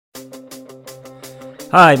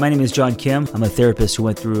Hi, my name is John Kim. I'm a therapist who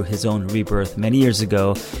went through his own rebirth many years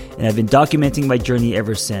ago, and I've been documenting my journey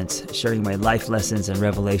ever since, sharing my life lessons and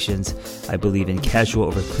revelations. I believe in casual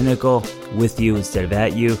over clinical, with you instead of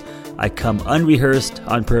at you. I come unrehearsed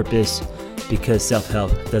on purpose because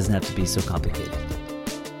self-help doesn't have to be so complicated.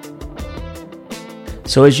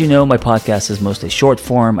 So as you know, my podcast is mostly short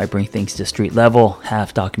form. I bring things to street level,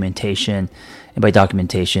 half documentation. And by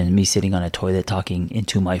documentation, me sitting on a toilet talking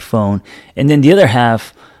into my phone. And then the other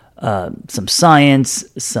half, some science,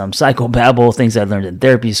 some psychobabble, things I learned in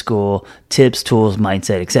therapy school, tips, tools,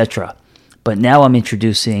 mindset, etc. But now I'm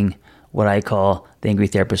introducing what I call the Angry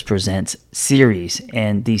Therapist Presents series.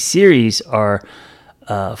 And these series are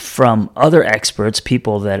from other experts,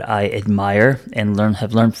 people that I admire and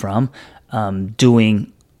have learned from,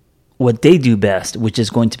 doing what they do best, which is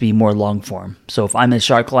going to be more long form. So if I'm in a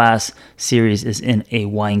shot glass, series is in a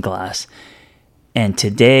wine glass. And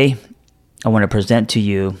today I want to present to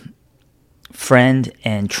you friend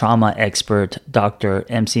and trauma expert, Dr.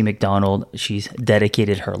 MC McDonald. She's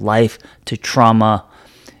dedicated her life to trauma,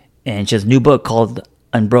 and she has a new book called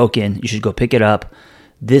Unbroken. You should go pick it up.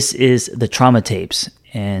 This is the trauma tapes,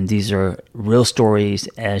 and these are real stories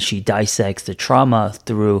as she dissects the trauma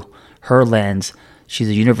through her lens. She's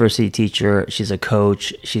a university teacher, she's a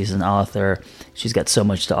coach, she's an author. She's got so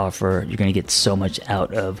much to offer. You're going to get so much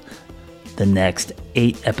out of the next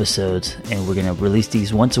 8 episodes, and we're going to release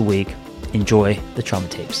these once a week. Enjoy the trauma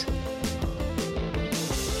tapes.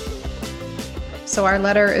 So our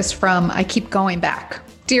letter is from I Keep Going Back.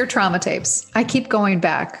 Dear Trauma Tapes, I keep going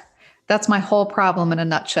back. That's my whole problem in a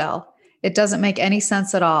nutshell. It doesn't make any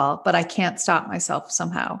sense at all, but I can't stop myself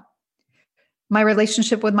somehow. My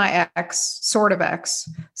relationship with my ex, sort of ex,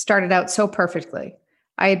 started out so perfectly.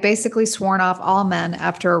 I had basically sworn off all men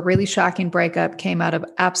after a really shocking breakup came out of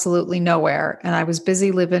absolutely nowhere, and I was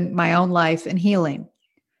busy living my own life and healing.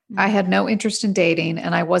 I had no interest in dating,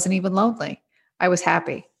 and I wasn't even lonely. I was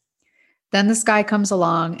happy. Then this guy comes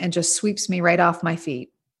along and just sweeps me right off my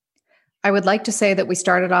feet. I would like to say that we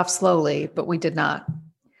started off slowly, but we did not.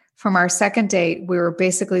 From our second date, we were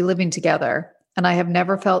basically living together, and I have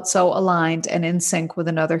never felt so aligned and in sync with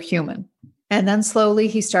another human. And then slowly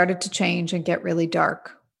he started to change and get really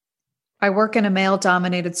dark. I work in a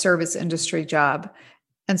male-dominated service industry job,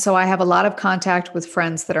 and so I have a lot of contact with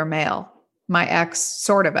friends that are male. My ex,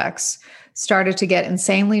 sort of ex, started to get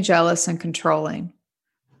insanely jealous and controlling.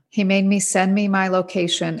 He made me send me my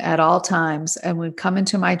location at all times and would come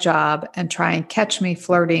into my job and try and catch me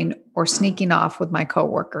flirting or sneaking off with my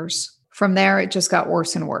coworkers. From there, it just got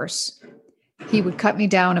worse and worse. He would cut me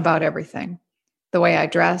down about everything. The way I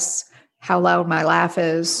dress, how loud my laugh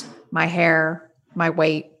is, my hair, my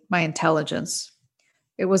weight, my intelligence.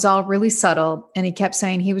 It was all really subtle, and he kept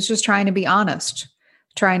saying he was just trying to be honest,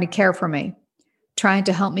 trying to care for me, trying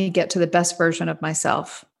to help me get to the best version of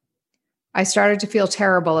myself. I started to feel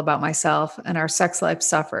terrible about myself, and our sex life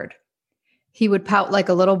suffered. He would pout like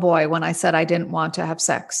a little boy when I said I didn't want to have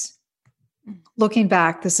sex. Looking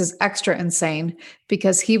back, this is extra insane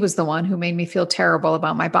because he was the one who made me feel terrible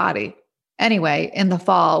about my body. Anyway, in the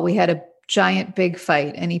fall, we had a giant big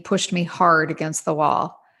fight and he pushed me hard against the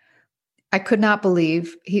wall. I could not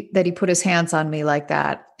believe that he put his hands on me like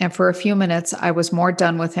that. And for a few minutes, I was more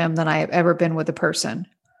done with him than I have ever been with a person.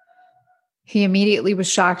 He immediately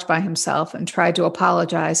was shocked by himself and tried to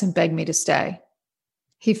apologize and beg me to stay.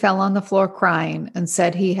 He fell on the floor crying and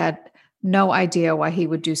said he had no idea why he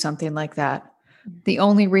would do something like that. The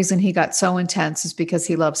only reason he got so intense is because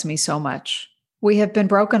he loves me so much. We have been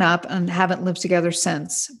broken up and haven't lived together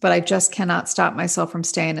since, but I just cannot stop myself from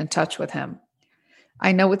staying in touch with him.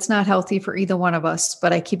 I know it's not healthy for either one of us,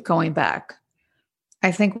 but I keep going back.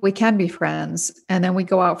 I think we can be friends, and then we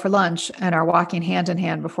go out for lunch and are walking hand in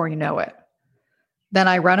hand before you know it. Then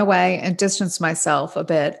I run away and distance myself a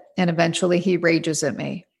bit, and eventually he rages at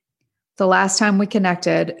me. The last time we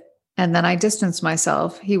connected, and then I distanced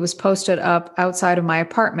myself, he was posted up outside of my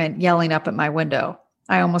apartment yelling up at my window.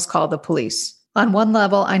 I almost called the police. On one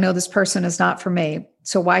level, I know this person is not for me,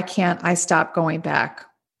 so why can't I stop going back?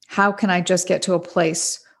 How can I just get to a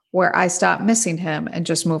place where I stop missing him and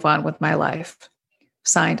just move on with my life?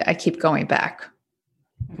 Signed, I Keep Going Back.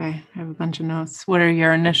 Okay, I have a bunch of notes. What are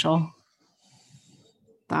your initial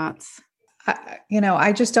thoughts?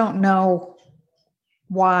 I just don't know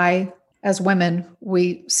why, as women,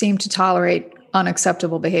 we seem to tolerate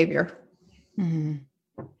unacceptable behavior. Mm-hmm.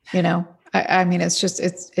 I mean,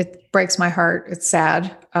 it breaks my heart. It's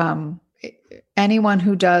sad. Anyone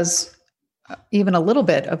who does even a little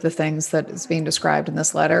bit of the things that is being described in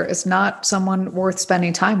this letter is not someone worth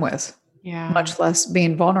spending time with, much less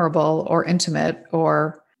being vulnerable or intimate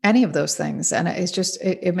or any of those things. And it's just,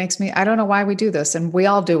 it makes me, I don't know why we do this. And we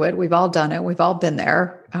all do it. We've all done it. We've all been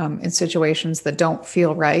there in situations that don't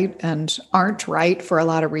feel right and aren't right for a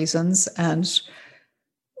lot of reasons. And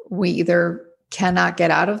we either cannot get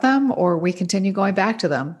out of them or we continue going back to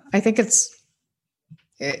them. I think it's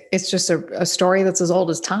just a story that's as old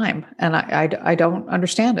as time. And I don't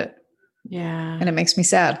understand it. Yeah. And it makes me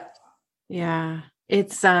sad. Yeah.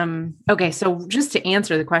 It's, okay. So just to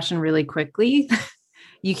answer the question really quickly,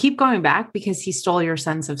 you keep going back because he stole your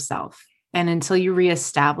sense of self. And until you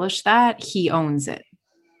reestablish that, he owns it.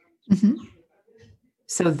 Mm-hmm.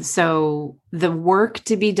 So the work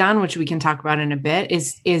to be done, which we can talk about in a bit,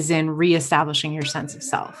 is in reestablishing your sense of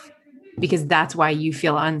self, because that's why you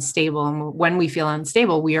feel unstable. And when we feel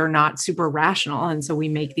unstable, we are not super rational. And so we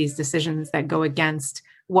make these decisions that go against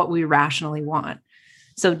what we rationally want.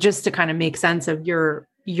 So just to kind of make sense of your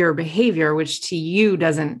behavior, which to you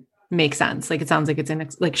doesn't make sense. Like, it sounds like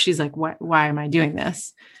like, she's like, why am I doing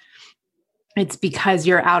this? It's because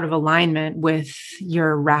you're out of alignment with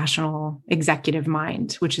your rational executive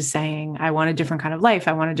mind, which is saying, I want a different kind of life.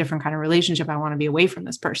 I want a different kind of relationship. I want to be away from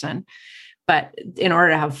this person. But in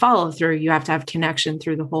order to have follow through, you have to have connection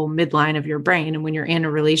through the whole midline of your brain. And when you're in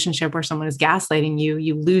a relationship where someone is gaslighting you,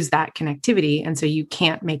 you lose that connectivity. And so you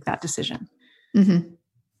can't make that decision. Mm-hmm.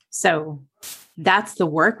 So that's the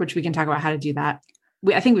work, which we can talk about how to do that.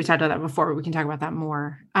 I think we've talked about that before, but we can talk about that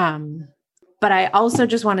more. But I also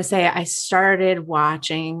just want to say I started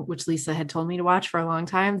watching, which Lisa had told me to watch for a long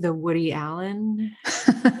time, the Woody Allen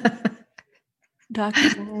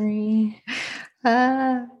documentary.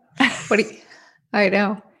 I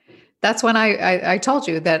know. That's when I told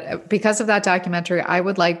you that because of that documentary, I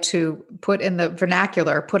would like to put in the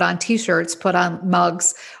vernacular, put on t-shirts, put on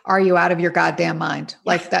mugs. Are you out of your goddamn mind?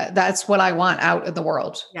 Like that. That's what I want out in the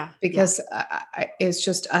world. Yeah. Because it's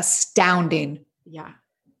just astounding. Yeah.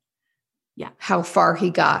 How far he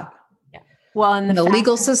got. Yeah. Well, in the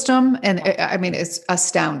legal system. And I mean, it's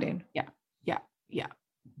astounding. Yeah.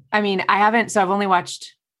 I mean, I've only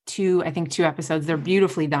watched two episodes. They're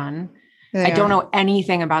beautifully done. I don't know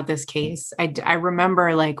anything about this case. I remember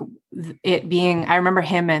I remember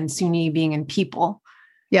him and Suni being in People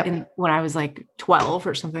when I was like 12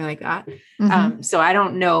 or something like that. Mm-hmm. So I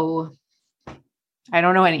don't know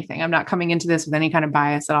anything. I'm not coming into this with any kind of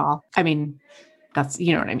bias at all. I mean, that's,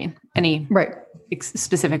 you know what I mean? Any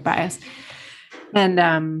specific bias.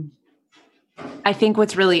 And, I think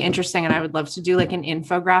what's really interesting, and I would love to do like an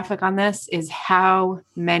infographic on this, is how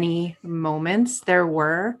many moments there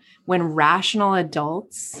were when rational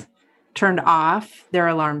adults turned off their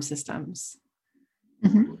alarm systems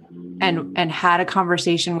and had a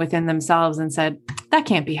conversation within themselves and said, that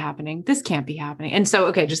can't be happening. This can't be happening. And so,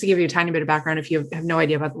 okay, just to give you a tiny bit of background, if you have no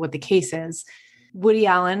idea about what the case is, Woody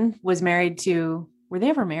Allen was married to, were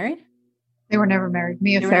they ever married? They were never married.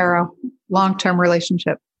 Mia Farrow, long-term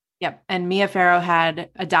relationship. Yep. And Mia Farrow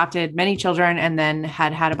had adopted many children and then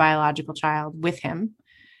had a biological child with him.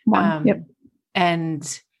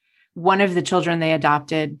 And one of the children they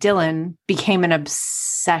adopted, Dylan, became an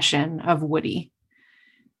obsession of Woody.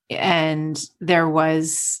 And there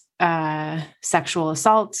was sexual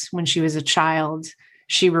assault when she was a child.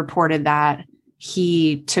 She reported that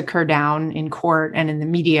he took her down in court and in the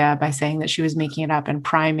media by saying that she was making it up and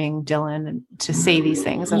priming Dylan to say these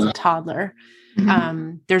things as a toddler.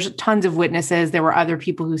 There's tons of witnesses. There were other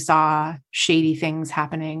people who saw shady things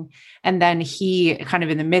happening. And then he, kind of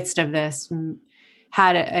in the midst of this,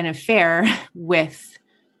 had an affair with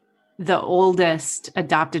the oldest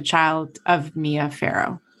adopted child of Mia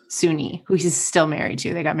Farrow, Suni, who he's still married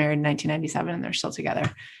to. They got married in 1997 and they're still together.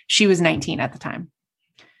 She was 19 at the time.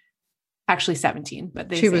 Actually 17,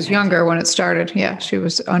 but she was 19. Younger when it started. Yeah. She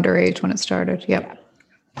was underage when it started. Yep.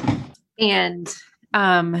 Yeah. And,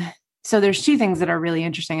 so there's two things that are really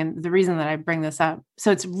interesting. And the reason that I bring this up,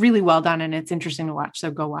 so it's really well done and it's interesting to watch. So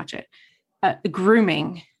go watch it.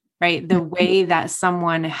 Grooming, right? The way that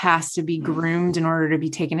someone has to be groomed in order to be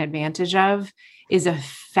taken advantage of is a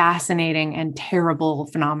fascinating and terrible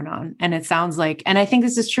phenomenon. And it sounds like, and I think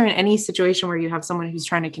this is true in any situation where you have someone who's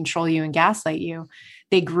trying to control you and gaslight you.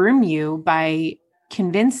 They groom you by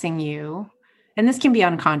convincing you, and this can be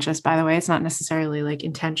unconscious, by the way, it's not necessarily like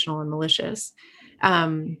intentional and malicious.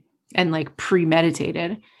 And like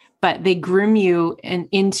premeditated, but they groom you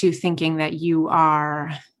into thinking that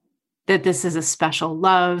that this is a special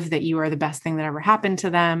love, that you are the best thing that ever happened to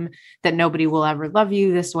them, that nobody will ever love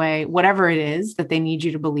you this way, whatever it is that they need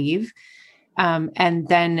you to believe. And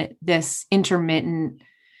then this intermittent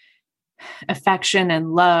affection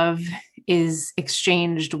and love is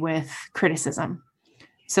exchanged with criticism.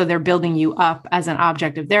 So they're building you up as an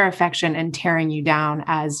object of their affection and tearing you down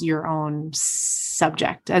as your own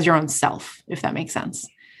subject, as your own self, if that makes sense.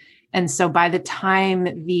 And so by the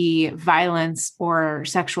time the violence or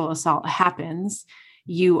sexual assault happens,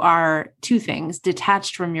 you are two things: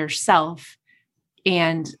 detached from yourself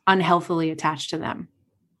and unhealthily attached to them.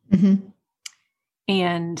 Mm-hmm.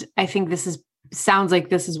 And I think sounds like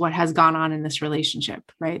this is what has gone on in this relationship,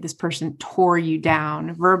 right? This person tore you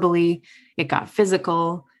down verbally. It got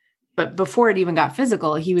physical, but before it even got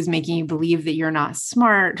physical, he was making you believe that you're not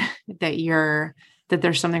smart, that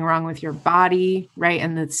there's something wrong with your body, right?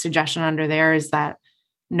 And the suggestion under there is that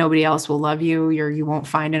nobody else will love you, you won't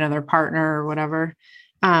find another partner or whatever.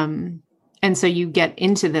 And so you get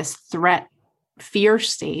into this threat fear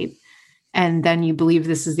state, and then you believe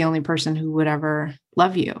this is the only person who would ever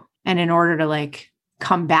love you. And in order to like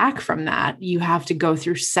come back from that, you have to go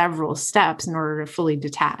through several steps in order to fully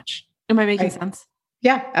detach. Am I making sense?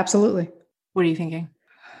 Yeah, absolutely. What are you thinking?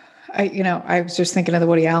 I was just thinking of the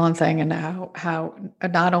Woody Allen thing and how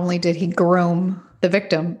not only did he groom the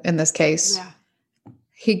victim in this case,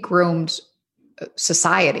 he groomed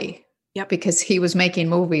society. Yep. Because he was making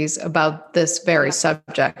movies about this very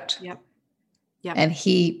subject. Yep. And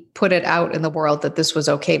he put it out in the world that this was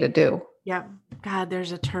okay to do. Yep. God,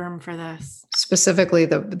 there's a term for this. Specifically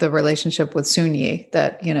the relationship with Sun-Yi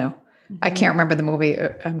that, I can't remember the movie.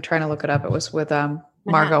 I'm trying to look it up. It was with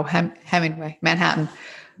Margot Hemingway, Manhattan,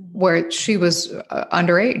 where she was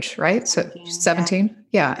underage, right? So 17.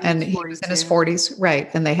 Yeah. And he was in his 40s. Right.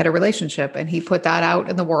 And they had a relationship, and he put that out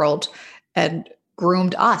in the world and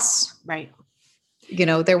groomed us. Right.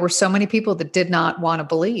 There were so many people that did not want to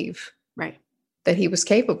believe that he was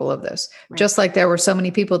capable of this. Right. Just like there were so many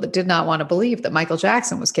people that did not want to believe that Michael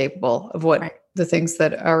Jackson was capable of what the things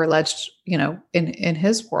that are alleged, in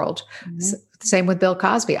his world. Mm-hmm. Same with Bill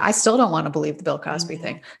Cosby. I still don't want to believe the Bill Cosby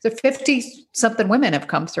thing. The 50 something women have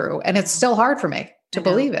come through, and it's still hard for me to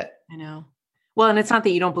believe it. I know. Well, and it's not that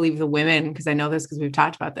you don't believe the women, because I know this because we've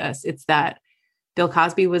talked about this. It's that Bill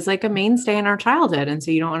Cosby was like a mainstay in our childhood. And so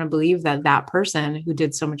you don't want to believe that person who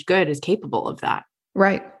did so much good is capable of that.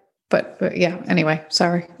 Right. But yeah, anyway,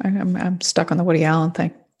 sorry. I'm stuck on the Woody Allen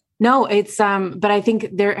thing. No, it's, but I think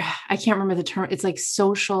I can't remember the term. It's like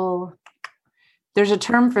there's a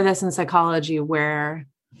term for this in psychology where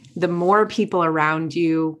the more people around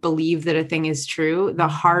you believe that a thing is true, the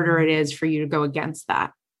harder it is for you to go against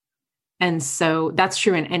that. And so that's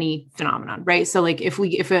true in any phenomenon, right? So like if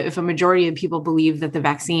a majority of people believe that the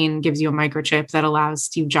vaccine gives you a microchip that allows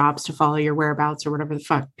Steve Jobs to follow your whereabouts or whatever the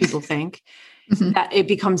fuck people think, that it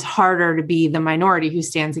becomes harder to be the minority who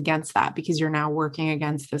stands against that, because you're now working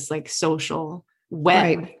against this like social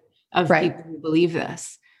web of people who believe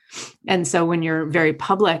this. And so when you're very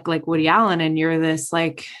public, like Woody Allen, and you're this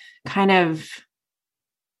like kind of,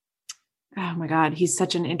 oh my God, he's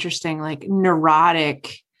such an interesting, like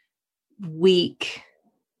neurotic, weak,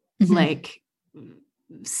 like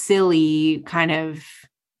silly, kind of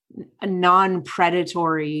a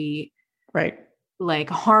non-predatory, like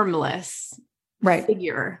harmless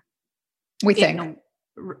figure. We think.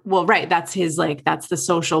 Well, that's his, like, that's the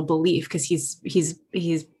social belief, because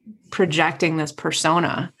he's projecting this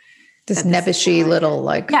persona. This nebbishy little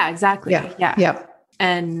like. Yeah, exactly. Yeah.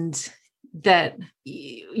 And that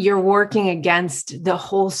you're working against the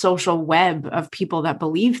whole social web of people that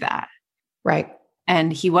believe that. Right.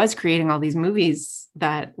 And he was creating all these movies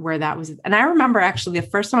where that was. And I remember actually the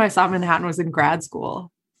first time I saw Manhattan was in grad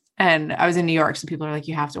school, and I was in New York. So people are like,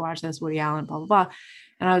 you have to watch this, Woody Allen, blah, blah, blah.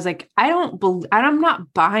 And I was like, I'm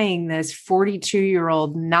not buying this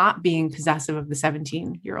 42-year-old not being possessive of the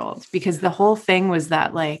 17-year-old, because the whole thing was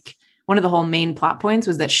that, like, one of the whole main plot points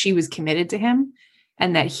was that she was committed to him,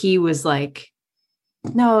 and that he was like,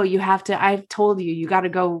 no, you have to, I've told you got to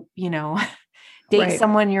go, date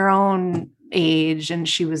someone your own age. And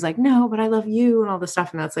she was like, no, but I love you, and all this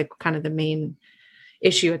stuff. And that's like kind of the main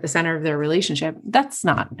issue at the center of their relationship. That's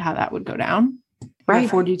not how that would go down. You're a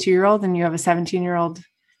 42-year-old and you have a 17-year-old.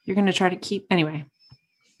 You're going to try to keep anyway.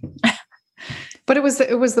 But it was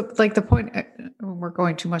the point. We're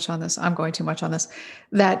going too much on this. I'm going too much on this.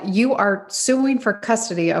 That you are suing for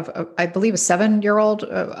custody of, I believe, a 7-year-old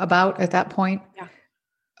about at that point.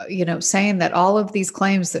 Yeah. Saying that all of these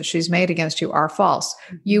claims that she's made against you are false.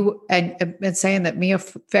 You and saying that Mia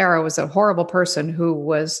Farrow was a horrible person who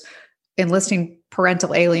was enlisting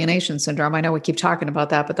parental alienation syndrome. I know we keep talking about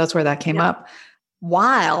that, but that's where that came up.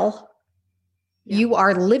 While you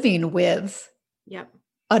are living with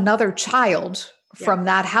another child from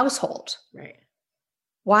that household. Right.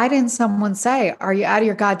 Why didn't someone say, are you out of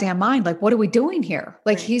your goddamn mind? Like, what are we doing here?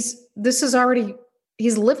 Like he's living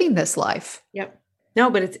this life. Yep. No,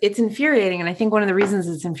 but it's infuriating. And I think one of the reasons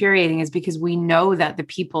it's infuriating is because we know that the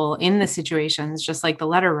people in the situations, just like the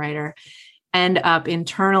letter writer, end up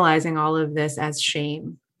internalizing all of this as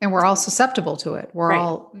shame. And we're all susceptible to it. We're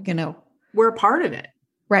all, we're a part of it.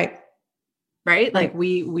 Right. Right. Like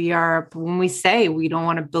we are, when we say we don't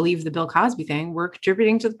want to believe the Bill Cosby thing, we're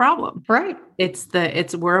contributing to the problem. Right.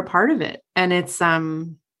 We're a part of it. And it's,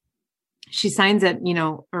 she signs it,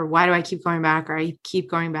 or why do I keep going back? Or I keep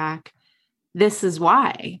going back. This is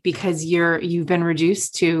why, because you've been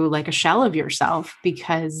reduced to like a shell of yourself,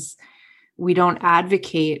 because we don't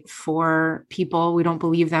advocate for people. We don't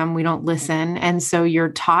believe them. We don't listen. And so you're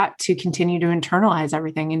taught to continue to internalize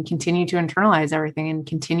everything and continue to internalize everything and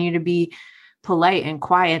continue to be polite and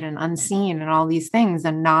quiet and unseen and all these things,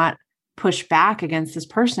 and not push back against this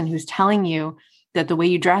person who's telling you that the way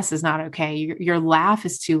you dress is not okay. Your laugh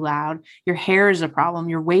is too loud. Your hair is a problem.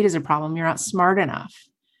 Your weight is a problem. You're not smart enough.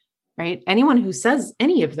 Right? Anyone who says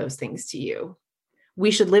any of those things to you, we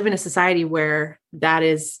should live in a society where that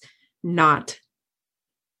is not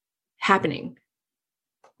happening.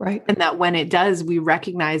 Right. And that when it does, we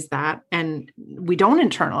recognize that and we don't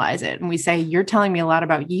internalize it. And we say, you're telling me a lot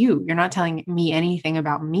about you. You're not telling me anything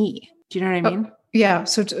about me. Do you know what I mean? Yeah.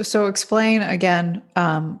 So explain again,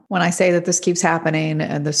 when I say that this keeps happening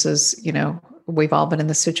and this is, we've all been in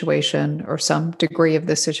this situation or some degree of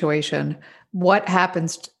this situation, what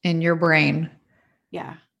happens in your brain?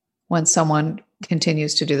 Yeah. When someone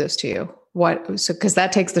continues to do this to you, because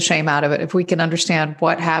that takes the shame out of it. If we can understand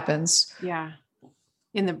what happens. Yeah.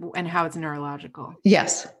 And how it's neurological.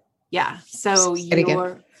 Yes. Yeah. So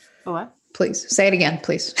what? Please say it again,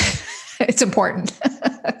 please. It's important.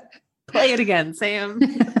 Play it again, Sam.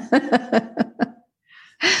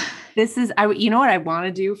 This is, what I want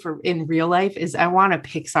to do in real life is I want a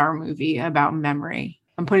Pixar movie about memory.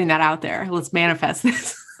 I'm putting that out there. Let's manifest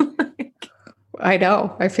this. I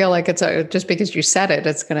know. I feel like it's just because you said it,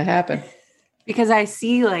 it's going to happen. Because I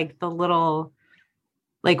see like the little,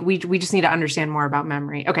 like we just need to understand more about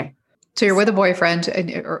memory. Okay. So you're with a boyfriend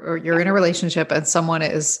or you're in a relationship and someone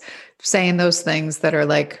is saying those things that are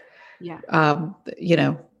like,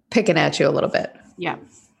 picking at you a little bit. Yeah.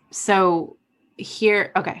 So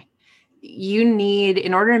here, okay.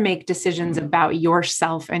 In order to make decisions about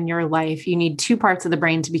yourself and your life, you need two parts of the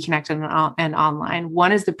brain to be connected and online.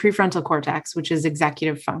 One is the prefrontal cortex, which is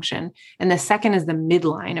executive function. And the second is the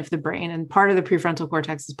midline of the brain. And part of the prefrontal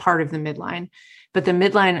cortex is part of the midline. But the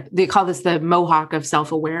midline, they call this the Mohawk of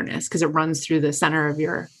self-awareness because it runs through the center of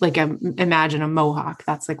imagine a Mohawk.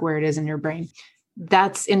 That's like where it is in your brain.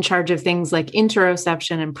 That's in charge of things like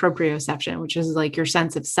interoception and proprioception, which is like your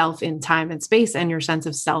sense of self in time and space and your sense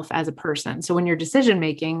of self as a person. So when you're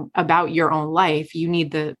decision-making about your own life, you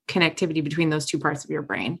need the connectivity between those two parts of your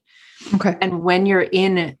brain. Okay. And when you're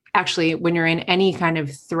in any kind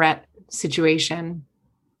of threat situation,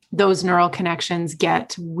 those neural connections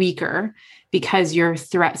get weaker because your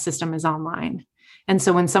threat system is online. And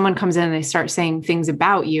so when someone comes in and they start saying things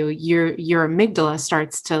about you, your amygdala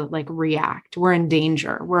starts to like react. We're in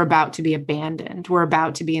danger. We're about to be abandoned. We're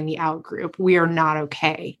about to be in the out group. We are not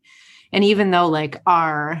okay. And even though like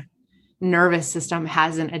our nervous system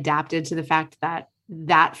hasn't adapted to the fact that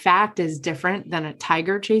that fact is different than a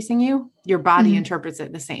tiger chasing you, your body interprets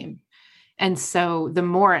it the same. And so the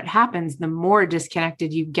more it happens, the more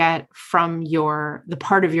disconnected you get from the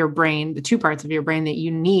part of your brain, the two parts of your brain that you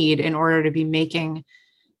need in order to be making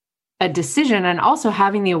a decision and also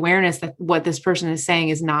having the awareness that what this person is saying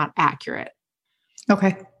is not accurate.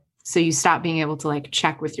 Okay. So you stop being able to like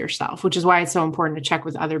check with yourself, which is why it's so important to check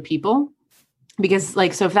with other people. Because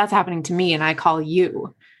like, so if that's happening to me and I call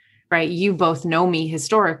you, right? You both know me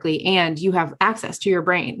historically and you have access to your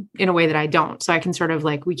brain in a way that I don't. So I can sort of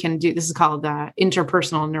like, this is called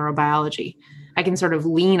interpersonal neurobiology. I can sort of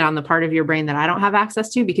lean on the part of your brain that I don't have access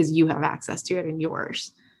to because you have access to it in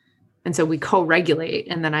yours. And so we co-regulate.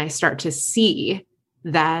 And then I start to see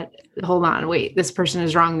that, hold on, wait, this person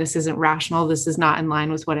is wrong. This isn't rational. This is not in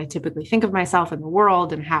line with what I typically think of myself in the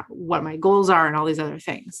world and what my goals are and all these other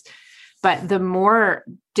things. But the more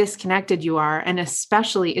disconnected you are, and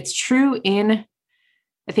especially it's true I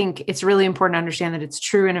think it's really important to understand that it's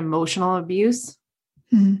true in emotional abuse.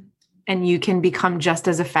 Mm-hmm. And you can become just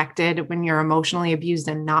as affected when you're emotionally abused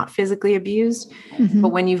and not physically abused. Mm-hmm. But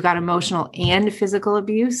when you've got emotional and physical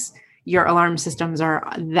abuse, your alarm systems are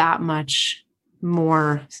that much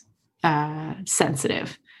more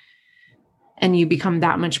sensitive. And you become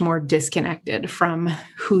that much more disconnected from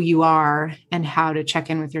who you are and how to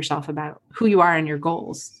check in with yourself about who you are and your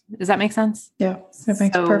goals. Does that make sense? Yeah, that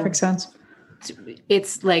makes perfect sense.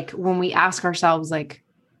 It's like when we ask ourselves, like,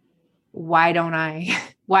 why don't I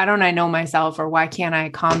why don't I know myself, or why can't I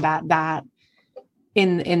combat that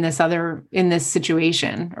in this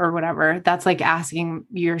situation or whatever? That's like asking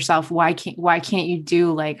yourself, why can't you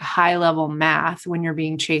do like high level math when you're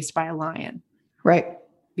being chased by a lion? Right.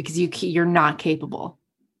 Because you're not capable.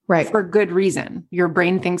 Right. For good reason. Your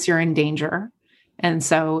brain thinks you're in danger. And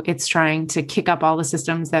so it's trying to kick up all the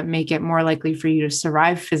systems that make it more likely for you to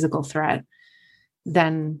survive physical threat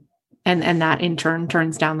and that in turn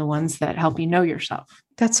turns down the ones that help you know yourself.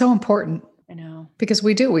 That's so important. I know. Because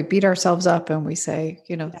we beat ourselves up and we say,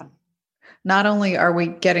 not only are we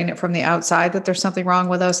getting it from the outside that there's something wrong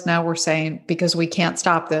with us, now we're saying, because we can't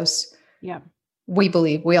stop this. Yeah. We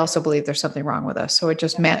also believe there's something wrong with us. So it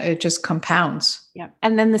just compounds. Yeah.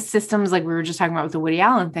 And then the systems, like we were just talking about with the Woody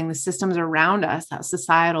Allen thing, the systems around us, that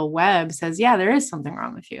societal web says, yeah, there is something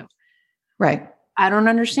wrong with you. Right. I don't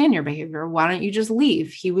understand your behavior. Why don't you just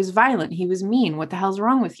leave? He was violent. He was mean. What the hell's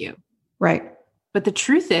wrong with you? Right. But the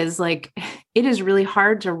truth is, like, it is really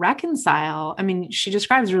hard to reconcile. I mean, she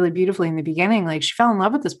describes really beautifully in the beginning, like she fell in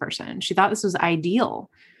love with this person. She thought this was ideal.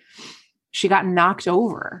 She got knocked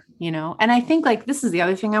over, and I think like, this is the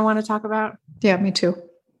other thing I want to talk about. Yeah, me too.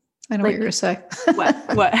 I know what you're going to say. What?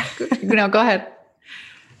 Go ahead.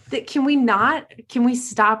 Can we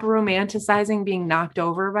stop romanticizing being knocked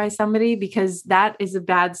over by somebody? Because that is a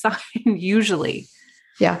bad sign usually.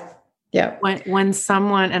 Yeah. Yeah. When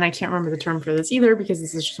someone, and I can't remember the term for this either, because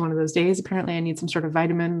this is just one of those days. Apparently I need some sort of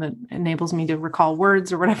vitamin that enables me to recall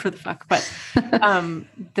words or whatever the fuck. But,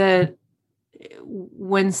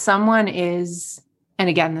 when someone is, and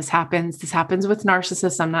again, this happens with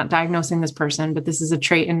narcissists. I'm not diagnosing this person, but this is a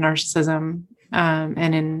trait in narcissism,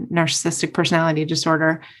 and in narcissistic personality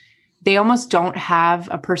disorder. They almost don't have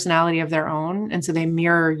a personality of their own. And so they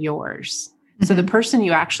mirror yours. Mm-hmm. So the person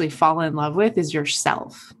you actually fall in love with is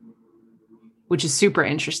yourself, which is super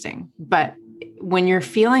interesting. But when you're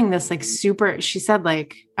feeling this, like she said,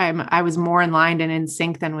 like, I was more in line and in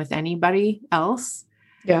sync than with anybody else.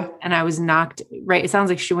 Yeah. And I was knocked, right. It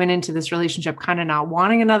sounds like she went into this relationship kind of not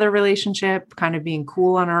wanting another relationship, kind of being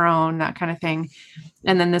cool on her own, that kind of thing.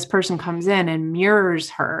 And then this person comes in and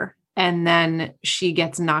mirrors her, and then she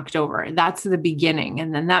gets knocked over. That's the beginning.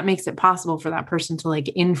 And then that makes it possible for that person to like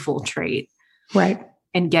infiltrate. Right.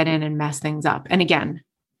 And get in and mess things up. And again,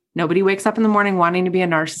 nobody wakes up in the morning wanting to be a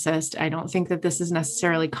narcissist. I don't think that this is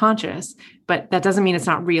necessarily conscious, but that doesn't mean it's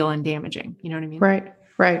not real and damaging. You know what I mean? Right.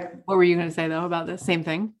 Right. What were you going to say though about this same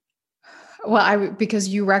thing? Well, because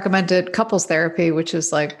you recommended couples therapy, which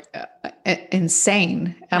is like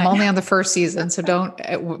insane. I'm only on the first season, so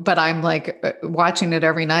but I'm like watching it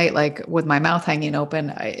every night, like with my mouth hanging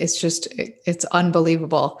open. It's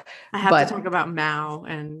unbelievable. I have to talk about Mao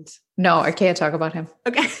no, I can't talk about him.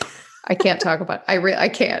 Okay. I can't talk about, I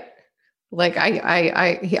can't. Like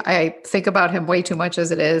I think about him way too much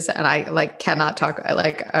as it is. And I like cannot talk.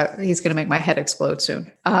 He's going to make my head explode soon.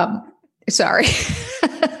 Sorry.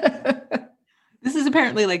 This is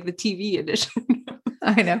apparently like the TV edition.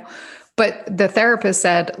 I know. But the therapist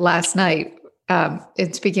said last night,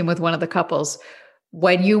 in speaking with one of the couples,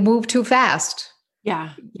 when you move too fast,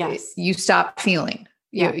 you stop feeling.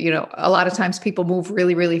 Yeah. A lot of times people move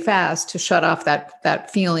really, really fast to shut off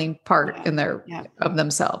that feeling part in of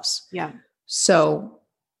themselves. Yeah. So,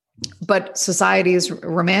 but society's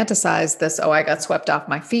romanticized this. Oh, I got swept off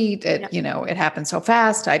my feet. It happened so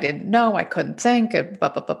fast. I didn't know. I couldn't think. Blah,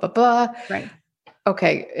 blah, blah, blah, blah. Right.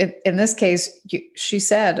 Okay. In this case, she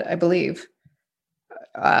said, I believe,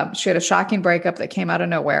 she had a shocking breakup that came out of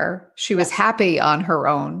nowhere. She was happy on her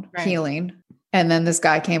own healing. And then this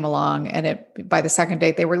guy came along, and by the second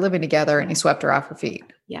date, they were living together, and he swept her off her feet.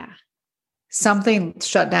 Yeah. Something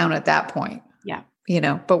shut down at that point.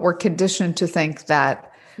 Yeah. But we're conditioned to think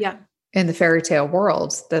that in the fairy tale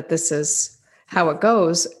world, that this is how it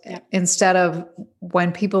goes. Yeah. Instead of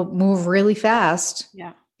when people move really fast,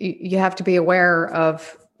 you have to be aware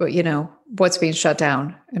of, what's being shut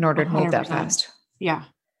down in order to move that fast. Yeah.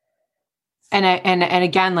 And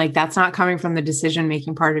again, like that's not coming from the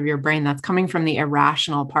decision-making part of your brain. That's coming from the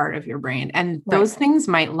irrational part of your brain. And those things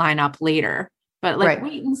might line up later, but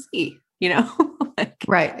wait and see,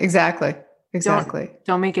 Right. Exactly.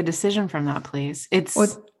 Don't make a decision from that place. It's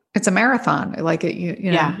a marathon. Like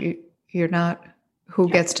you're not who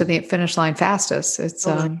gets to the finish line fastest. It's,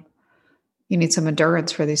 you need some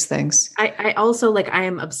endurance for these things. I also I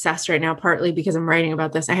am obsessed right now, partly because I'm writing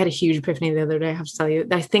about this. I had a huge epiphany the other day. I have to tell you,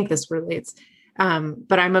 I think this relates.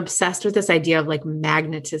 But I'm obsessed with this idea of like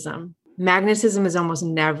magnetism. Magnetism is almost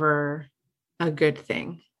never a good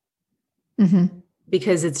thing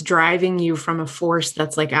because it's driving you from a force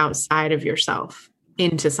that's like outside of yourself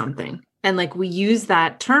into something. And like, we use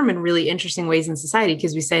that term in really interesting ways in society,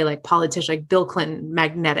 because we say like politicians, like Bill Clinton,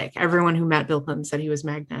 magnetic. Everyone who met Bill Clinton said he was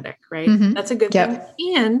magnetic, right? Mm-hmm. That's a good thing.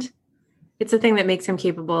 And it's a thing that makes him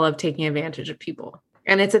capable of taking advantage of people.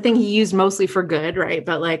 And it's a thing he used mostly for good, right?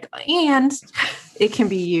 But like, and it can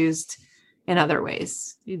be used in other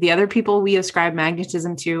ways. The other people we ascribe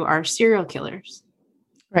magnetism to are serial killers.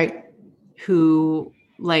 Right. Who's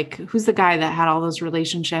the guy that had all those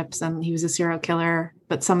relationships and he was a serial killer,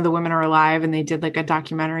 but some of the women are alive, and they did like a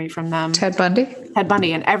documentary from them. Ted Bundy.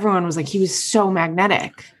 And everyone was like, he was so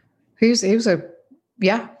magnetic. He was a,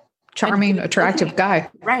 charming, attractive guy.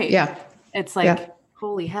 Right. Yeah. It's like,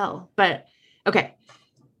 holy hell. But okay.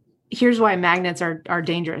 Here's why magnets are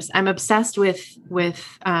dangerous. I'm obsessed with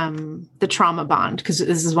the trauma bond, because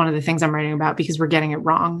this is one of the things I'm writing about, because we're getting it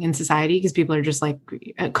wrong in society, because people are just like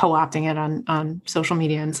co-opting it on social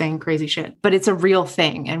media and saying crazy shit. But it's a real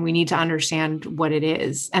thing, and we need to understand what it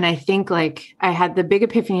is. And I think like I had the big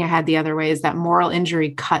epiphany I had the other way is that moral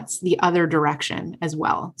injury cuts the other direction as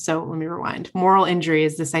well. So let me rewind. Moral injury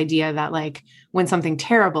is this idea that like when something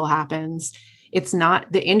terrible happens, it's not,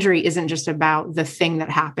 the injury isn't just about the thing that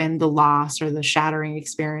happened, the loss or the shattering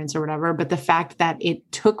experience or whatever, but the fact that it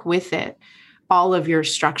took with it all of your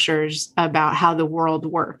structures about how the world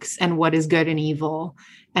works and what is good and evil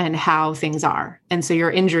and how things are. And so your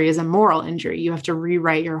injury is a moral injury. You have to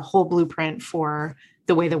rewrite your whole blueprint for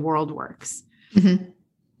the way the world works. Mm-hmm.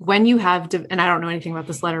 When you have, and I don't know anything about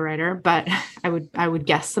this letter writer, but I would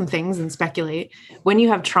guess some things and speculate. When you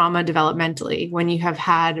have trauma developmentally, when you have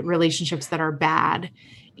had relationships that are bad,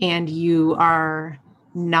 and you are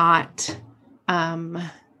not,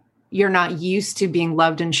 you're not used to being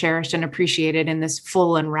loved and cherished and appreciated in this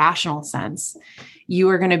full and rational sense, you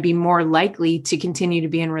are going to be more likely to continue to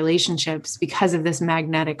be in relationships because of this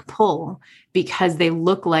magnetic pull, because they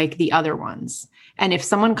look like the other ones. And if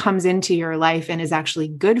someone comes into your life and is actually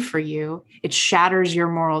good for you, it shatters your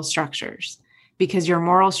moral structures, because your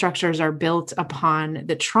moral structures are built upon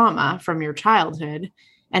the trauma from your childhood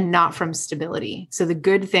and not from stability. So the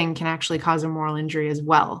good thing can actually cause a moral injury as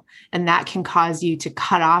well. And that can cause you to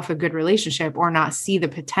cut off a good relationship or not see the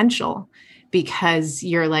potential, because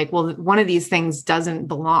you're like, well, one of these things doesn't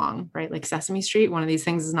belong, right? Like Sesame Street, one of these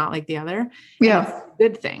things is not like the other. Yeah. And that's a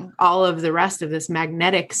good thing. All of the rest of this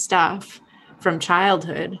magnetic stuff from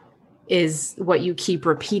childhood is what you keep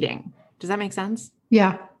repeating. Does that make sense?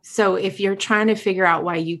 Yeah. So if you're trying to figure out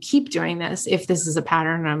why you keep doing this, if this is a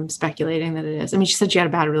pattern, I'm speculating that it is. I mean, she said she had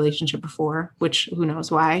a bad relationship before, which who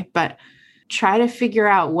knows why, but try to figure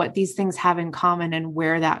out what these things have in common and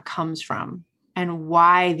where that comes from and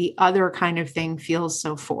why the other kind of thing feels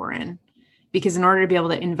so foreign. Because in order to be able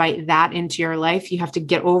to invite that into your life, you have to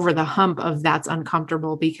get over the hump of that's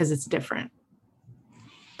uncomfortable because it's different.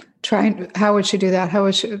 How would she do that? How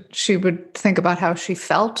would she would think about how she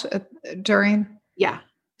felt during? Yeah.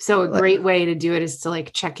 So a great way to do it is to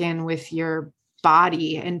like check in with your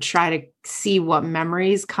body and try to see what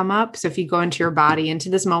memories come up. So if you go into your body,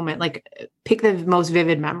 into this moment, like pick the most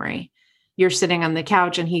vivid memory. You're sitting on the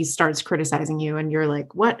couch and he starts criticizing you and you're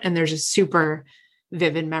like, what? And there's a super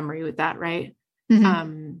vivid memory with that, right?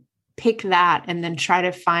 Mm-hmm. Pick that and then try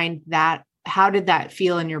to find that. How did that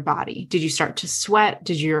feel in your body? Did you start to sweat?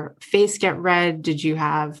 Did your face get red? Did you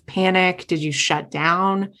have panic? Did you shut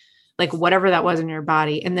down? Like whatever that was in your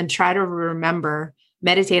body. And then try to remember,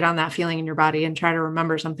 meditate on that feeling in your body and try to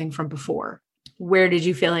remember something from before. Where did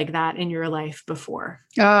you feel like that in your life before?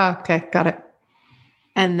 Okay. Got it.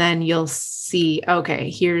 And then you'll see, okay,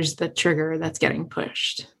 here's the trigger that's getting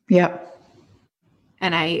pushed. Yep.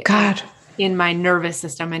 And God. In my nervous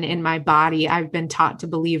system and in my body, I've been taught to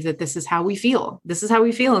believe that this is how we feel. This is how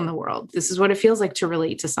we feel in the world. This is what it feels like to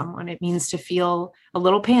relate to someone. It means to feel a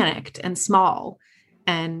little panicked and small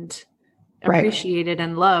and appreciated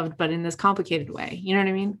and loved, but in this complicated way. You know what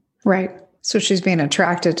I mean? Right. So she's being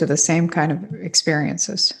attracted to the same kind of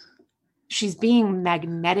experiences. She's being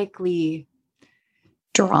magnetically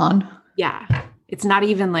drawn. Yeah. It's not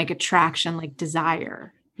even like attraction, like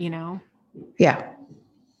desire, you know? Yeah.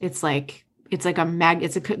 It's like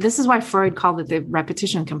this is why Freud called it the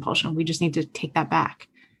repetition compulsion. We just need to take that back.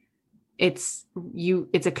 It's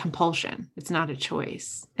a compulsion. It's not a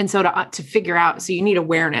choice. And so to figure out, so you need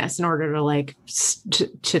awareness in order to like,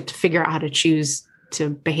 to figure out how to choose to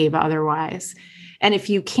behave otherwise. And if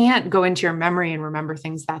you can't go into your memory and remember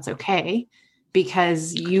things, that's okay,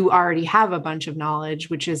 because you already have a bunch of knowledge,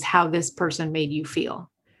 which is how this person made you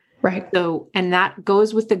feel. Right. So, and that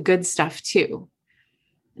goes with the good stuff too.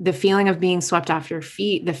 The feeling of being swept off your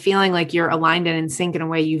feet, the feeling like you're aligned and in sync in a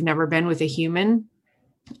way you've never been with a human.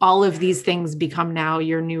 All of these things become now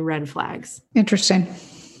your new red flags. Interesting.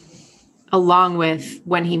 along with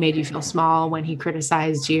when he made you feel small, when he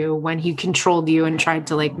criticized you, when he controlled you and tried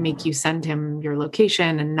to like make you send him your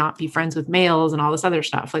location and not be friends with males and all this other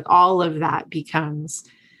stuff. Like all of that becomes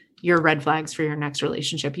your red flags for your next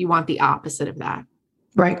relationship. You want the opposite of that.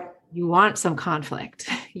 Right. You want some conflict.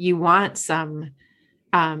 You want some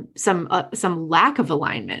lack of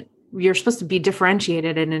alignment. You're supposed to be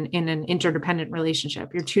differentiated in an interdependent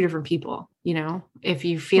relationship. You're two different people, you know, if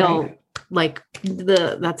you feel like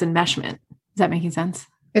that's enmeshment. Is that making sense?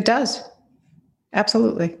 It does.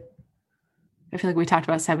 Absolutely. I feel like we talked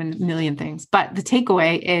about 7 million things, but the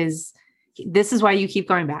takeaway is this is why you keep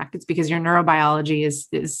going back. It's because your neurobiology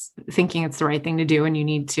is thinking it's the right thing to do. And you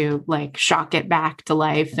need to like shock it back to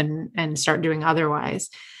life and start doing otherwise.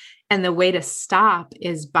 And the way to stop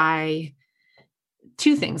is by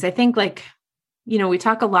two things. I think like, you know, we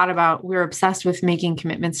talk a lot about, we're obsessed with making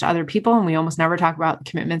commitments to other people, and we almost never talk about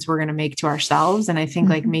commitments we're going to make to ourselves. And I think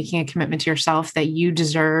like making a commitment to yourself that you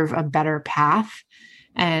deserve a better path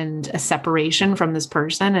and a separation from this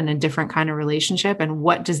person and a different kind of relationship. And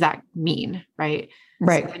what does that mean? Right.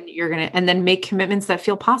 Right. So and then make commitments that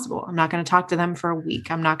feel possible. I'm not going to talk to them for a week.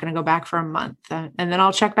 I'm not going to go back for a month. And then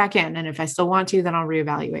I'll check back in. And if I still want to, then I'll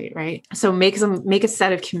reevaluate. Right. So make a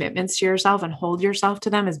set of commitments to yourself and hold yourself to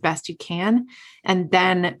them as best you can. And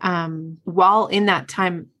then, while in that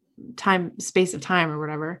space of time or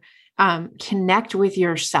whatever, connect with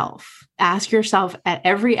yourself. Ask yourself at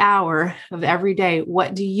every hour of every day,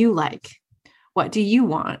 what do you like? What do you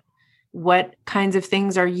want? What kinds of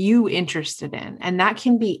things are you interested in? And that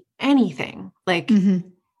can be anything. Like,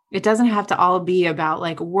 it doesn't have to all be about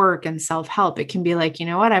like work and self-help. It can be like, you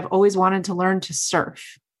know what? I've always wanted to learn to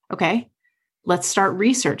surf. Okay. Let's start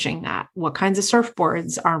researching that. What kinds of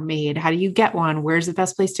surfboards are made? How do you get one? Where's the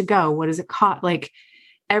best place to go? What does it cost? Like,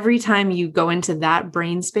 every time you go into that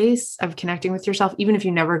brain space of connecting with yourself, even if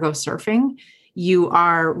you never go surfing, you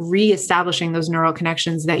are reestablishing those neural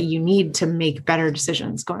connections that you need to make better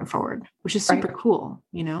decisions going forward, which is super cool,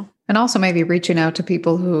 you know? And also maybe reaching out to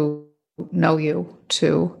people who know you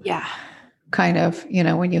to kind of, you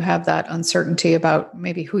know, when you have that uncertainty about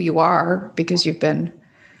maybe who you are because you've been,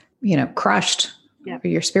 you know, crushed, or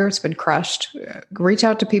your spirit's been crushed, reach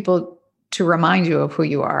out to people to remind you of who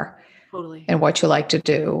you are. Totally. And what you like to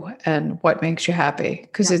do and what makes you happy.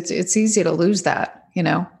 Because it's easy to lose that, you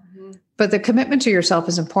know, but the commitment to yourself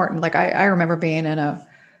is important. Like I remember being in a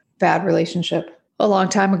bad relationship a long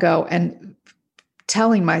time ago and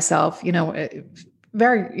telling myself, you know,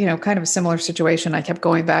 very, you know, kind of a similar situation. I kept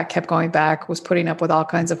going back, was putting up with all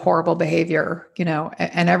kinds of horrible behavior, you know,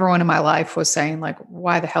 and everyone in my life was saying like,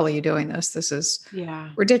 why the hell are you doing this? This is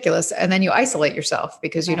ridiculous. And then you isolate yourself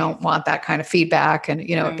because you don't want that kind of feedback. And,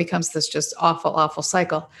 you know, it becomes this just awful, awful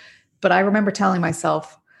cycle. But I remember telling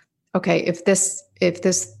myself, okay, if this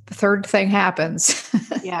third thing happens,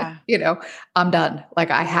 you know, I'm done. Like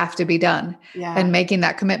I have to be done. And making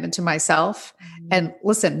that commitment to myself and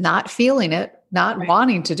listen, not feeling it, not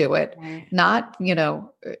wanting to do it, not, you know,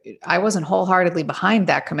 I wasn't wholeheartedly behind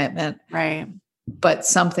that commitment, but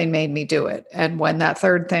something made me do it. And when that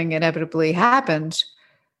third thing inevitably happened,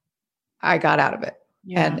 I got out of it.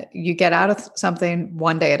 And you get out of something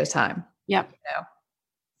one day at a time. You know,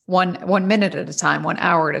 one minute at a time, 1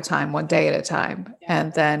 hour at a time, 1 day at a time.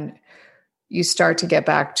 And then you start to get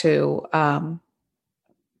back to a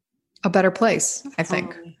better place, I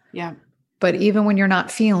think. But even when you're not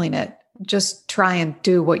feeling it, just try and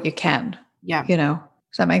do what you can. You know,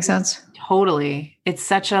 does that make sense? Totally. It's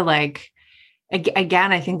such a like,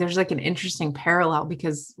 again, I think there's like an interesting parallel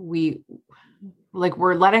because we're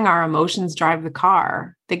letting our emotions drive the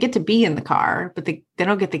car. They get to be in the car, but they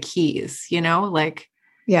don't get the keys, you know, like,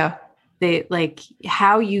 they like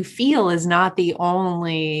how you feel is not the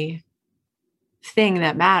only thing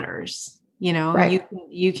that matters. You know,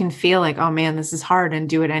 you can feel like, oh man, this is hard and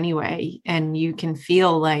do it anyway. And you can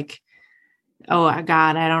feel like, oh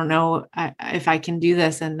God, I don't know if I can do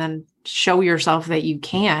this, and then show yourself that you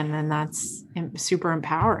can. And that's super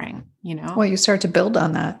empowering, you know? Well, you start to build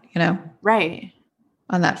on that, you know?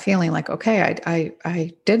 On that feeling like, okay,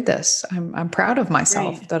 I did this. I'm proud of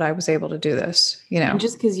myself that I was able to do this, you know? And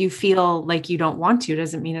just because you feel like you don't want to,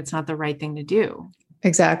 doesn't mean it's not the right thing to do.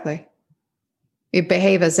 Exactly. You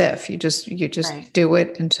behave as if you just do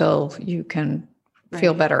it until you can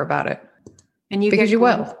feel better about it. And you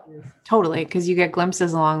will. Totally. Because you get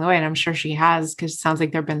glimpses along the way. And I'm sure she has, because it sounds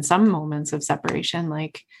like there've been some moments of separation,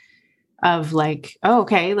 like of like, oh,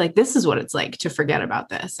 okay, like this is what it's like to forget about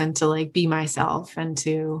this and to like be myself and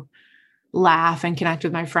to laugh and connect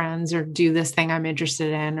with my friends or do this thing I'm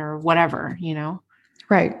interested in or whatever, you know?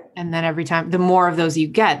 Right. And then every time, the more of those you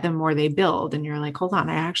get, the more they build. And you're like, hold on,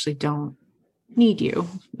 I actually don't need you.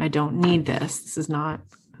 I don't need this. This is not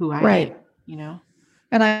who I Right. am, you know?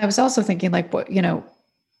 And I was also thinking like,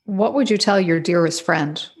 what would you tell your dearest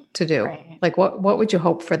friend to do? Right. Like, what would you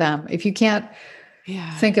hope for them? If you can't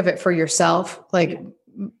think of it for yourself, like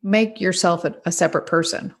make yourself a separate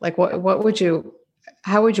person. Like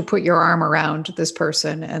how would you put your arm around this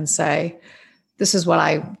person and say, this is what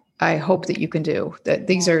I hope that you can do, that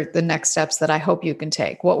these are the next steps that I hope you can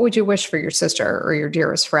take. What would you wish for your sister or your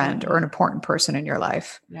dearest friend or an important person in your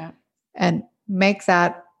life? Yeah. And make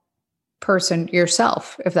that person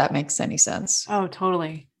yourself, if that makes any sense. Oh,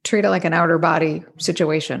 totally. Treat it like an outer body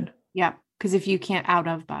situation. Yeah. Because if you can't out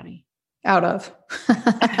of body. Out of.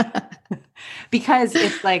 Because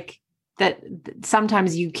it's like that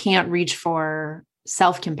sometimes you can't reach for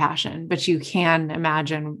self-compassion, but you can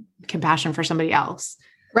imagine compassion for somebody else.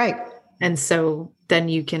 Right. And so then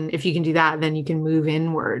if you can do that, then you can move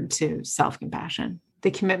inward to self-compassion.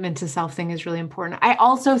 The commitment to self thing is really important. I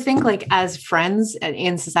also think like as friends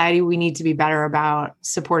in society, we need to be better about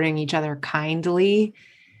supporting each other kindly,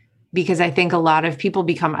 because I think a lot of people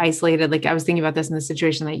become isolated. Like I was thinking about this in the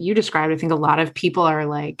situation that you described. I think a lot of people are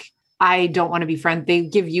like, I don't want to be friends. They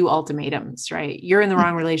give you ultimatums, right? You're in the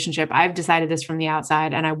wrong relationship. I've decided this from the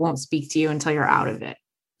outside and I won't speak to you until you're out of it.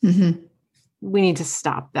 Mm-hmm. We need to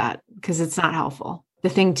stop that because it's not helpful. The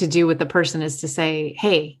thing to do with the person is to say,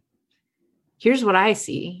 hey, here's what I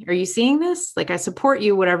see. Are you seeing this? Like, I support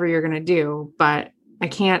you, whatever you're going to do, but I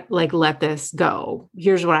can't like let this go.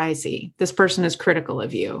 Here's what I see. This person is critical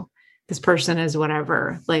of you. This person is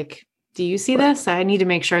whatever. Like, do you see this? I need to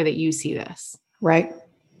make sure that you see this. Right.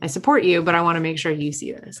 I support you, but I want to make sure you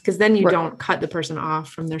see this, because then you don't cut the person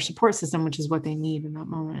off from their support system, which is what they need in that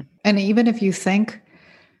moment. And even if you think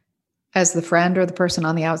as the friend or the person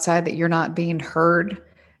on the outside that you're not being heard,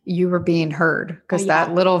 you were being heard, because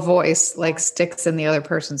that little voice like sticks in the other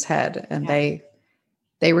person's head and they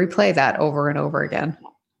replay that over and over again.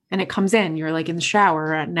 And it comes in, you're like in the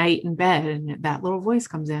shower at night in bed and that little voice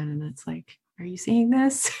comes in and it's like, are you seeing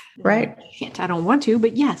this? Right. I don't want to,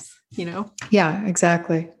 but yes, Yeah,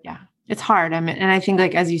 exactly. Yeah. It's hard. And I think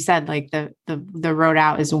like, as you said, like the road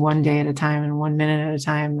out is 1 day at a time and 1 minute at a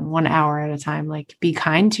time and 1 hour at a time. Like be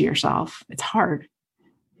kind to yourself. It's hard.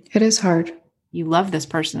 It is hard. You love this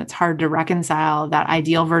person. It's hard to reconcile that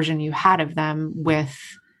ideal version you had of them with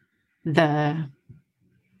the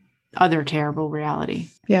other terrible reality.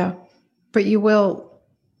 Yeah. But you will,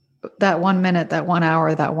 that 1 minute, that 1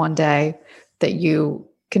 hour, that 1 day that you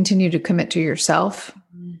continue to commit to yourself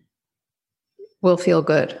will feel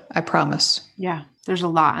good. I promise. Yeah. There's a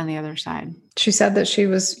lot on the other side. She said that she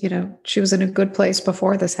was in a good place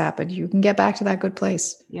before this happened. You can get back to that good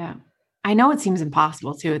place. Yeah. I know it seems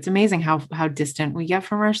impossible too. It's amazing how distant we get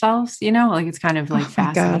from ourselves, like it's kind of like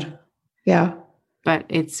fascinating. God. Yeah. But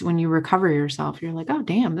it's when you recover yourself, you're like, oh,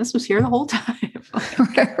 damn, this was here the whole time.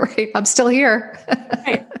 Right. I'm still here.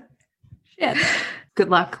 Right. Shit. Good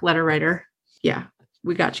luck, letter writer. Yeah,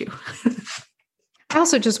 we got you. I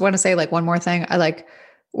also just want to say like one more thing. I like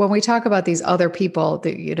when we talk about these other people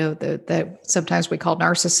that, that sometimes we call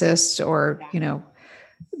narcissists or,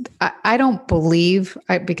 I don't believe,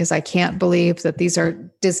 because I can't believe that these are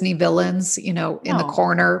Disney villains, in the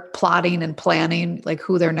corner plotting and planning like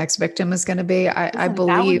who their next victim is going to be. I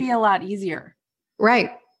believe that would be a lot easier.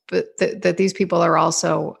 Right. But that these people are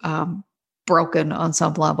also broken on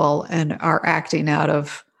some level and are acting out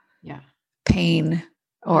of pain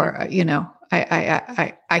or,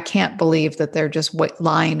 I can't believe that they're just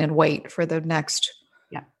lying in wait for the next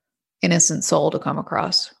innocent soul to come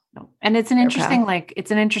across. No. And it's an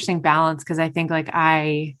interesting balance. Cause I think like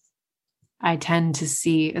I tend to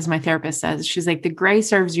see, as my therapist says, she's like, the gray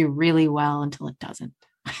serves you really well until it doesn't.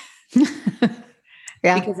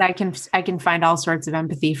 Yeah. Because I can find all sorts of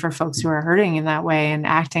empathy for folks who are hurting in that way and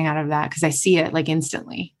acting out of that. Cause I see it like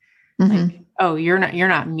instantly. Mm-hmm. Like, oh, you're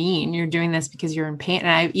not mean. You're doing this because you're in pain.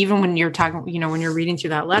 And even when you're talking, when you're reading through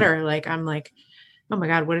that letter, like, I'm like, oh my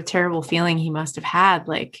God, what a terrible feeling he must've had.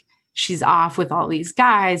 Like, she's off with all these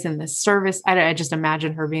guys and the service. I just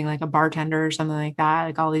imagine her being like a bartender or something like that.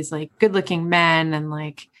 Like all these like good looking men and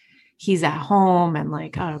like he's at home and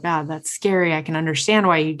like, oh God, that's scary. I can understand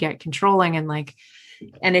why you get controlling. And like,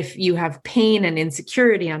 and if you have pain and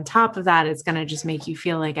insecurity on top of that, it's going to just make you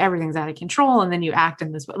feel like everything's out of control. And then you act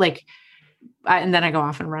in this way, like, and then I go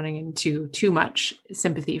off and running into too much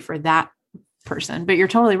sympathy for that person. But you're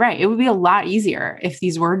totally right. It would be a lot easier if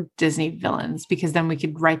these were Disney villains, because then we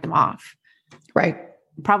could write them off. Right.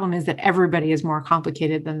 The problem is that everybody is more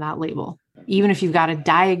complicated than that label. Even if you've got a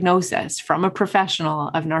diagnosis from a professional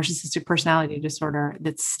of narcissistic personality disorder,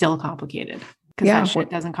 that's still complicated Because that shit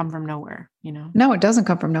doesn't come from nowhere, No, it doesn't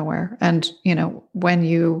come from nowhere. And,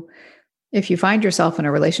 if you find yourself in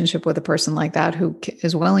a relationship with a person like that who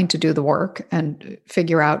is willing to do the work and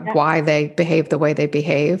figure out why they behave the way they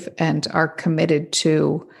behave and are committed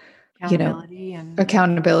to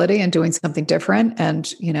accountability and doing something different,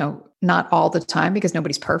 and, not all the time, because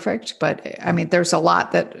nobody's perfect, but I mean, there's a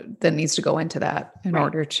lot that needs to go into that in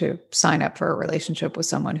order to sign up for a relationship with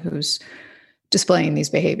someone who's displaying these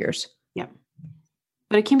behaviors. Yep.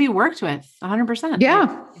 But it can be worked with 100%.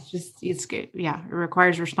 Yeah. It's good. Yeah. It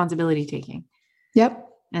requires responsibility taking. Yep.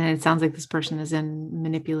 And it sounds like this person is in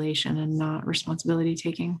manipulation and not responsibility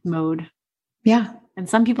taking mode. Yeah. And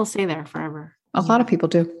some people stay there forever. A lot of people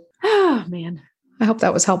do. Oh, man. I hope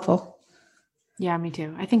that was helpful. Yeah, me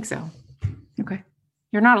too. I think so. Okay.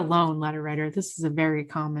 You're not alone, letter writer. This is a very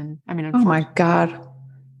common, oh my God.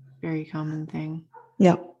 Very common thing.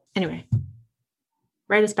 Yep. Anyway.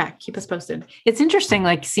 Write us back. Keep us posted. It's interesting,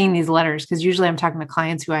 like seeing these letters, because usually I'm talking to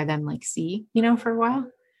clients who I then like see, for a while.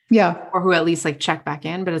 Yeah. Or who at least like check back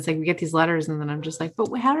in. But it's like we get these letters and then I'm just like,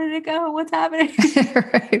 but how did it go? What's happening?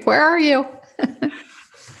 Right. Where are you?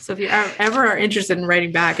 So if you ever are interested in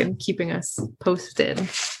writing back and keeping us posted,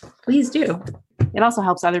 please do. It also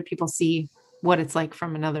helps other people see what it's like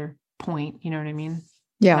from another point. You know what I mean?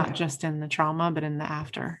 Yeah. Not just in the trauma, but in the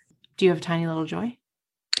after. Do you have a tiny little joy?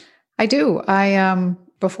 I do.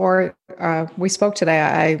 Before we spoke today,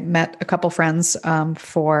 I met a couple friends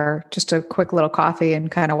for just a quick little coffee and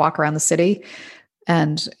kind of walk around the city.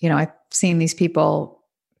 And, I've seen these people.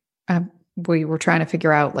 We were trying to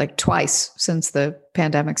figure out like twice since the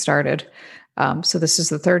pandemic started. So this is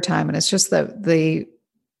the third time. And it's just the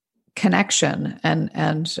connection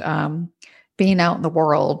and being out in the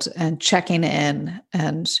world and checking in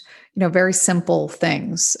and, very simple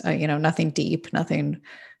things, nothing deep, nothing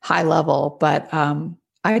high level, but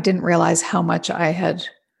I didn't realize how much I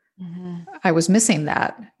was missing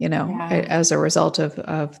that, as a result of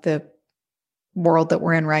the world that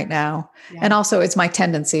we're in right now. Yeah. And also it's my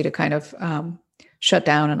tendency to kind of shut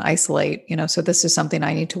down and isolate, so this is something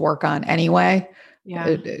I need to work on anyway,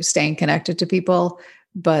 staying connected to people.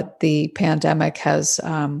 But the pandemic has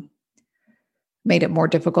made it more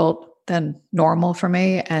difficult than normal for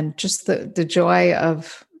me. And just the joy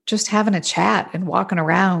of just having a chat and walking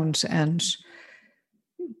around and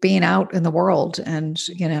being out in the world and,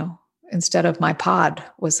 instead of my pod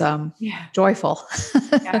was joyful.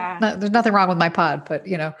 Yeah. There's nothing wrong with my pod, but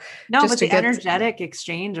no, but the energetic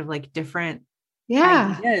exchange of like different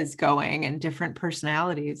ideas going and different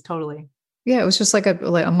personalities. Totally. Yeah. It was just like a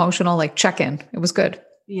emotional, like check-in. It was good.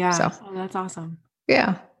 Yeah. So that's awesome.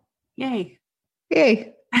 Yeah. Yay.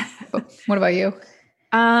 What about you?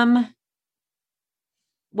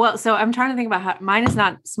 Well, so I'm trying to think about how mine is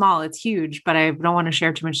not small, it's huge, but I don't want to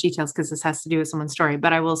share too much details because this has to do with someone's story,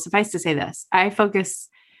 but I will suffice to say this. I focus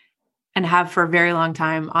and have for a very long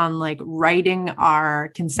time on like writing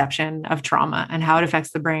our conception of trauma and how it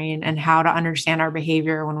affects the brain and how to understand our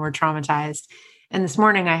behavior when we're traumatized. And this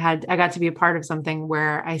morning I got to be a part of something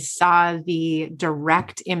where I saw the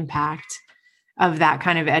direct impact of that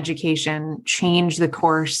kind of education change the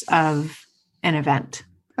course of an event.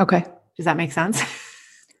 Okay. Does that make sense?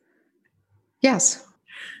 Yes.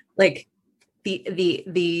 Like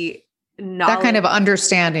the knowledge. That kind of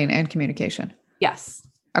understanding and communication. Yes.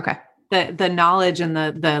 Okay. The knowledge and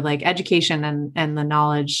the like education and the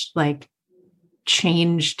knowledge like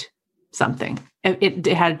changed something. It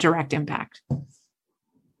had a direct impact.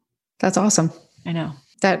 That's awesome. I know.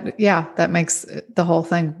 That makes the whole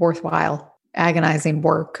thing worthwhile. Agonizing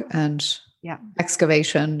work and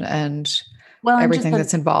excavation and everything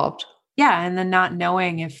that's involved. Yeah. And then not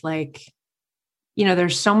knowing if like,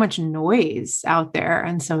 there's so much noise out there.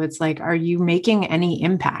 And so it's like, are you making any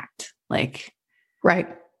impact? Like, right.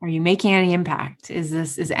 Are you making any impact?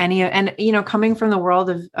 Coming from the world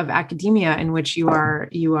of academia in which you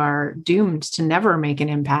are doomed to never make an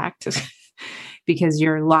impact because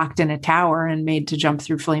you're locked in a tower and made to jump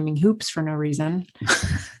through flaming hoops for no reason.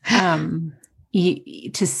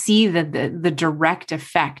 To see the direct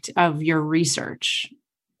effect of your research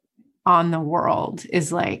on the world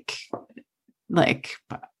is like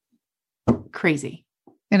crazy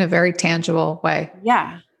in a very tangible way.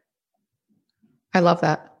 Yeah. I love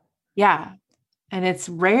that. Yeah. And it's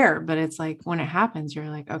rare, but it's like when it happens, you're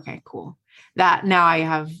like, okay, cool. That now I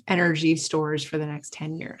have energy stores for the next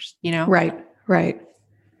 10 years, Right. Right.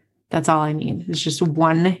 That's all I need. It's just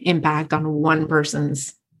one impact on one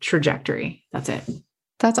person's trajectory. That's it.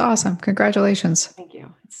 That's awesome. Congratulations. Thank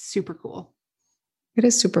you. It's super cool. It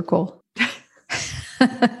is super cool.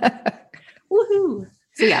 Woohoo.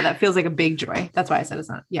 So yeah, that feels like a big joy. That's why I said it's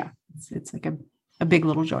not. Yeah. It's like a big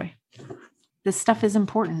little joy. This stuff is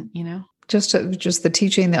important, Just the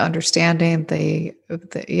teaching, the understanding,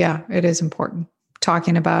 yeah, it is important.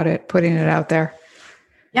 Talking about it, putting it out there.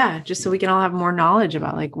 Yeah. Just so we can all have more knowledge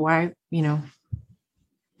about like why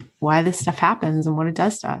this stuff happens and what it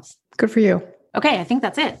does to us. Good for you. Okay. I think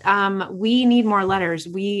that's it. We need more letters.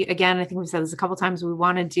 Again, I think we've said this a couple of times. We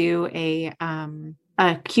want to do a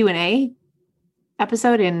Q&A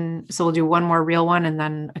episode. So we'll do one more real one and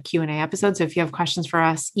then a Q&A episode. So if you have questions for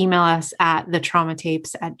us, email us at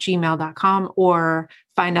thetraumatapes@gmail.com or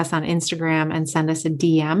find us on Instagram and send us a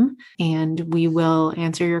DM and we will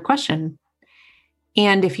answer your question.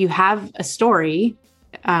 And if you have a story,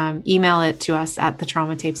 email it to us at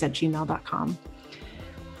thetraumatapes@gmail.com.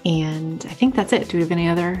 And I think that's it. Do we have any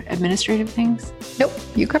other administrative things? Nope.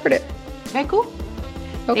 You covered it. Okay, cool.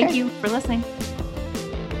 Okay. Thank you for listening.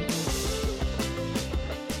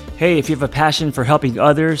 Hey, if you have a passion for helping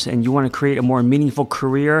others and you want to create a more meaningful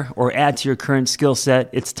career or add to your current skill set,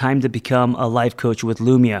 it's time to become a life coach with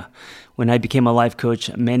Lumia. When I became a life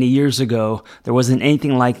coach many years ago, there wasn't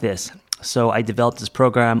anything like this. So I developed this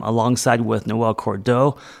program alongside with Noel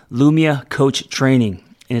Cordeau, Lumia Coach Training.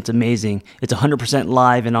 And it's amazing. It's 100%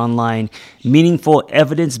 live and online, meaningful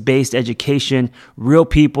evidence-based education, real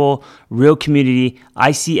people, real community,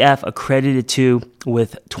 ICF accredited too,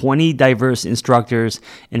 with 20 diverse instructors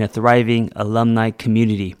and a thriving alumni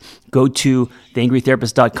community. Go to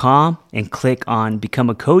theangrytherapist.com and click on Become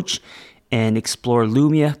a Coach and explore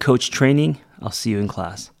Lumia Coach Training. I'll see you in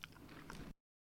class.